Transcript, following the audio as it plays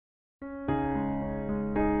My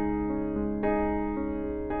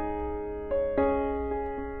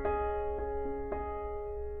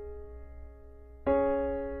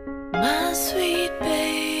sweet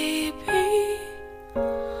baby,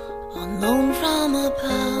 on loan from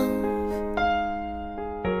above,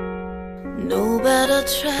 no better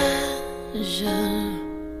treasure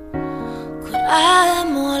could I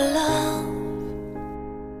more love.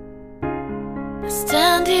 I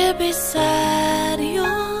stand here beside your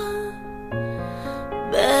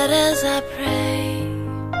bed as I pray.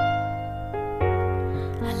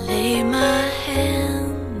 I lay my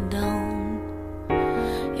hand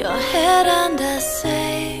on your head and I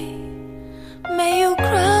say, may you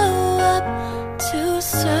grow up to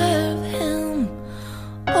serve Him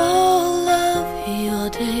all of your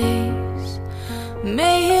days.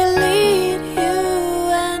 May He lead you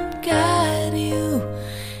and guide you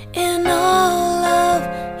in all of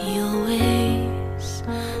your ways.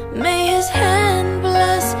 May His hand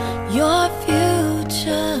bless your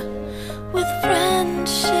future with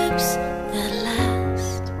friendships that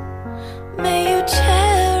last. May you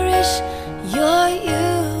cherish your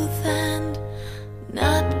youth and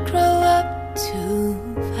not grow up too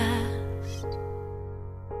fast.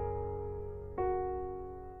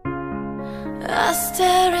 I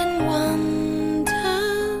stare in wonder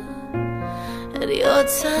at your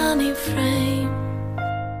tiny frame,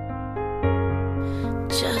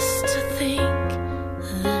 just to think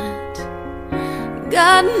that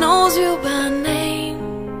God knows you by name.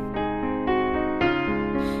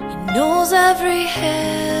 He knows every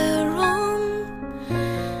hair on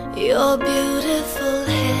your beautiful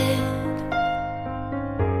head.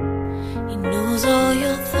 He knows all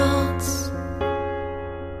your thoughts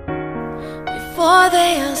before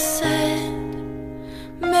they are said.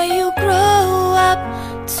 May you grow up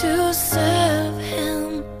to serve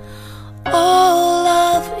Him all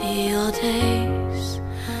of your days.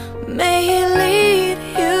 May He lead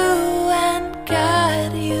you and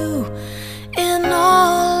guide you in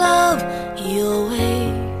all of your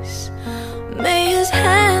ways. May His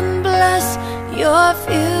hand bless your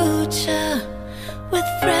future with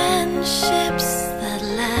friendships that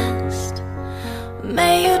last.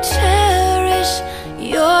 May you cherish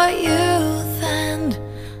your youth and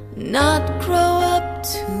not grow up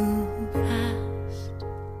too fast.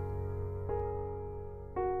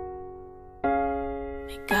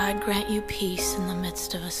 May God grant you peace in the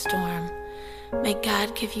midst of a storm. May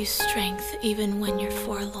God give you strength even when you're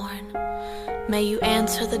forlorn. May you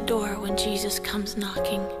answer the door when Jesus comes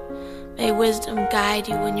knocking. May wisdom guide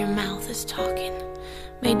you when your mouth is talking.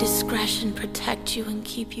 May discretion protect you and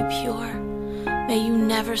keep you pure. May you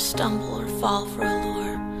never stumble or fall for a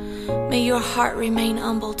lure. May your heart remain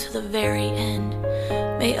humble to the very end.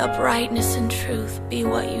 May uprightness and truth be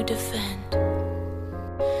what you defend.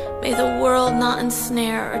 May the world not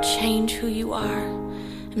ensnare or change who you are.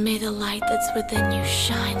 And may the light that's within you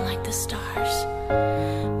shine like the stars.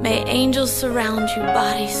 May angels surround you,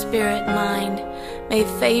 body, spirit, mind. May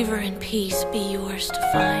favor and peace be yours to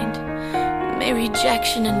find. May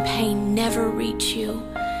rejection and pain never reach you.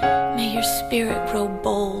 May your spirit grow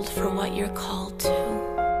bold for what you're called to.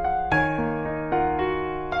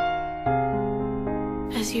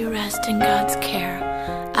 As you rest in God's care,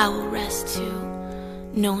 I will rest too,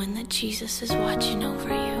 knowing that Jesus is watching over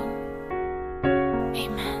you.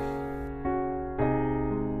 Amen.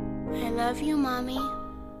 I love you, Mommy.